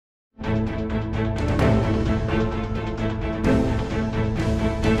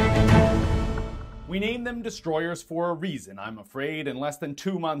We name them destroyers for a reason, I'm afraid, and less than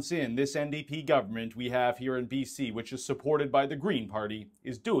 2 months in, this NDP government we have here in BC, which is supported by the Green Party,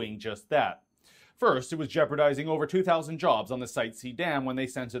 is doing just that. First, it was jeopardizing over 2,000 jobs on the Site C Dam when they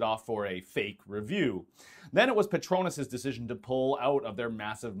sent it off for a fake review. Then it was Petronas' decision to pull out of their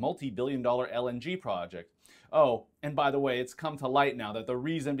massive multi-billion-dollar LNG project. Oh, and by the way, it's come to light now that the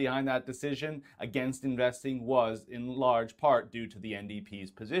reason behind that decision against investing was in large part due to the NDP's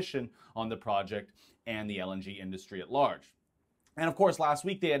position on the project and the LNG industry at large. And of course, last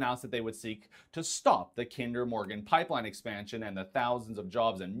week they announced that they would seek to stop the Kinder Morgan pipeline expansion and the thousands of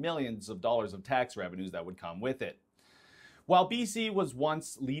jobs and millions of dollars of tax revenues that would come with it. While BC was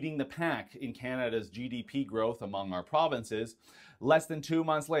once leading the pack in Canada's GDP growth among our provinces, less than 2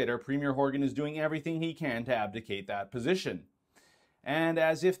 months later, Premier Horgan is doing everything he can to abdicate that position. And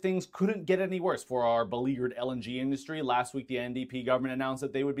as if things couldn't get any worse for our beleaguered LNG industry, last week the NDP government announced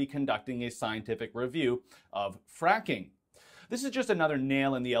that they would be conducting a scientific review of fracking. This is just another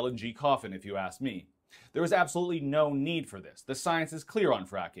nail in the LNG coffin, if you ask me. There is absolutely no need for this. The science is clear on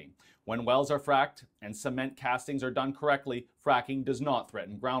fracking. When wells are fracked and cement castings are done correctly, fracking does not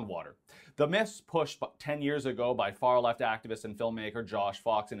threaten groundwater. The myths pushed 10 years ago by far-left activist and filmmaker Josh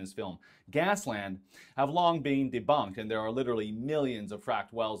Fox in his film Gasland have long been debunked, and there are literally millions of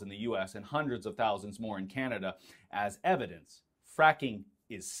fracked wells in the US and hundreds of thousands more in Canada as evidence. Fracking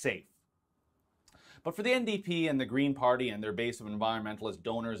is safe. But for the NDP and the Green Party and their base of environmentalist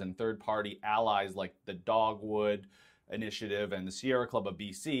donors and third-party allies like the Dogwood Initiative and the Sierra Club of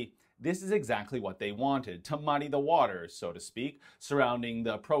BC, this is exactly what they wanted, to muddy the waters, so to speak, surrounding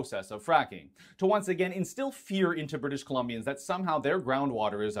the process of fracking, to once again instill fear into British Columbians that somehow their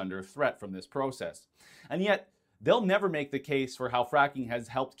groundwater is under threat from this process. And yet, they'll never make the case for how fracking has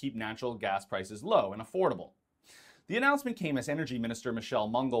helped keep natural gas prices low and affordable. The announcement came as Energy Minister Michelle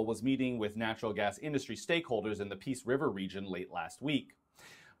Mungle was meeting with natural gas industry stakeholders in the Peace River region late last week.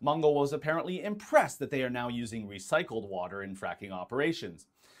 Mungle was apparently impressed that they are now using recycled water in fracking operations,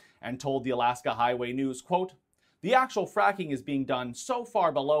 and told the Alaska Highway News, quote, "The actual fracking is being done so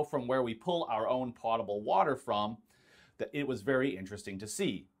far below from where we pull our own potable water from that it was very interesting to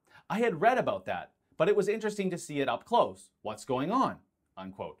see. I had read about that, but it was interesting to see it up close. What's going on?"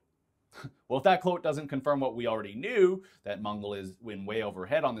 Unquote. Well, if that quote doesn't confirm what we already knew, that Mungle is in way over her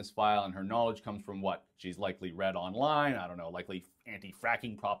head on this file and her knowledge comes from what she's likely read online, I don't know, likely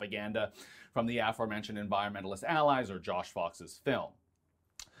anti-fracking propaganda from the aforementioned environmentalist allies or Josh Fox's film.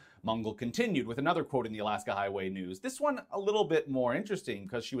 Mungle continued with another quote in the Alaska Highway News, this one a little bit more interesting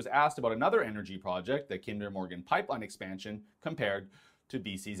because she was asked about another energy project, the Kinder Morgan pipeline expansion, compared to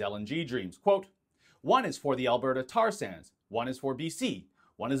BC's LNG dreams. Quote, "One is for the Alberta tar sands, one is for BC.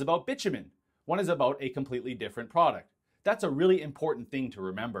 One is about bitumen. One is about a completely different product. That's a really important thing to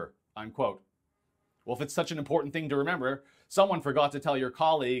remember," unquote. Well, if it's such an important thing to remember, someone forgot to tell your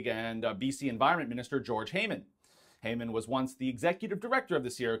colleague and BC Environment Minister George Heyman. Heyman was once the executive director of the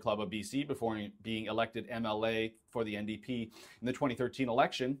Sierra Club of BC before being elected MLA for the NDP in the 2013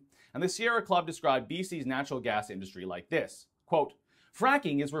 election. And the Sierra Club described BC's natural gas industry like this, quote,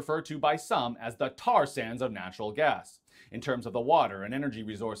 "Fracking is referred to by some as the tar sands of natural gas, in terms of the water and energy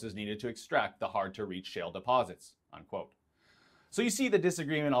resources needed to extract the hard-to-reach shale deposits," unquote. So you see the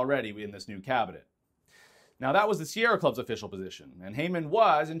disagreement already in this new cabinet. Now that was the Sierra Club's official position, and Heyman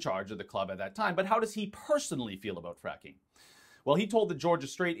was in charge of the club at that time, but how does he personally feel about fracking? Well, he told the Georgia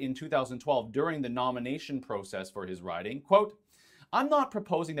Straight in 2012 during the nomination process for his riding, quote, "I'm not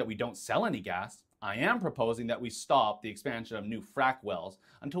proposing that we don't sell any gas. I am proposing that we stop the expansion of new frack wells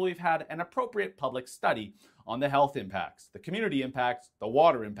until we've had an appropriate public study on the health impacts, the community impacts, the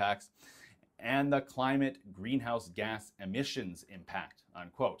water impacts, and the climate greenhouse gas emissions impact,"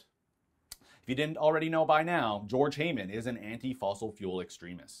 unquote. If you didn't already know by now, George Heyman is an anti-fossil fuel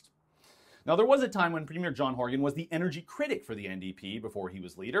extremist. Now, there was a time when Premier John Horgan was the energy critic for the NDP before he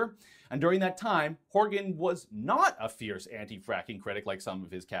was leader, and during that time, Horgan was not a fierce anti-fracking critic like some of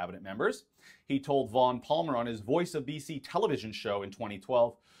his cabinet members. He told Vaughn Palmer on his Voice of BC television show in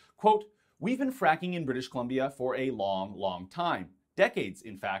 2012, quote, "We've been fracking in British Columbia for a long, long time, decades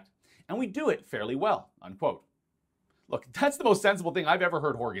in fact, and we do it fairly well," unquote. Look, that's the most sensible thing I've ever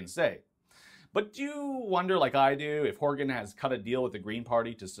heard Horgan say. But do you wonder, like I do, if Horgan has cut a deal with the Green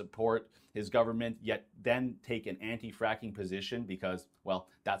Party to support his government, yet then take an anti-fracking position because, well,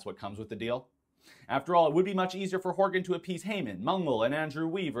 that's what comes with the deal? After all, it would be much easier for Horgan to appease Heyman, Mungle, and Andrew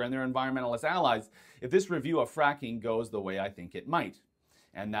Weaver and their environmentalist allies if this review of fracking goes the way I think it might.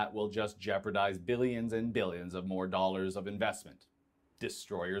 And that will just jeopardize billions and billions of more dollars of investment.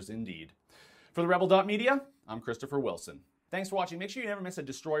 Destroyers indeed. For the Rebel.media, I'm Christopher Wilson. Thanks for watching. Make sure you never miss a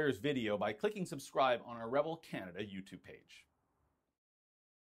Destroyers video by clicking subscribe on our Rebel Canada YouTube page.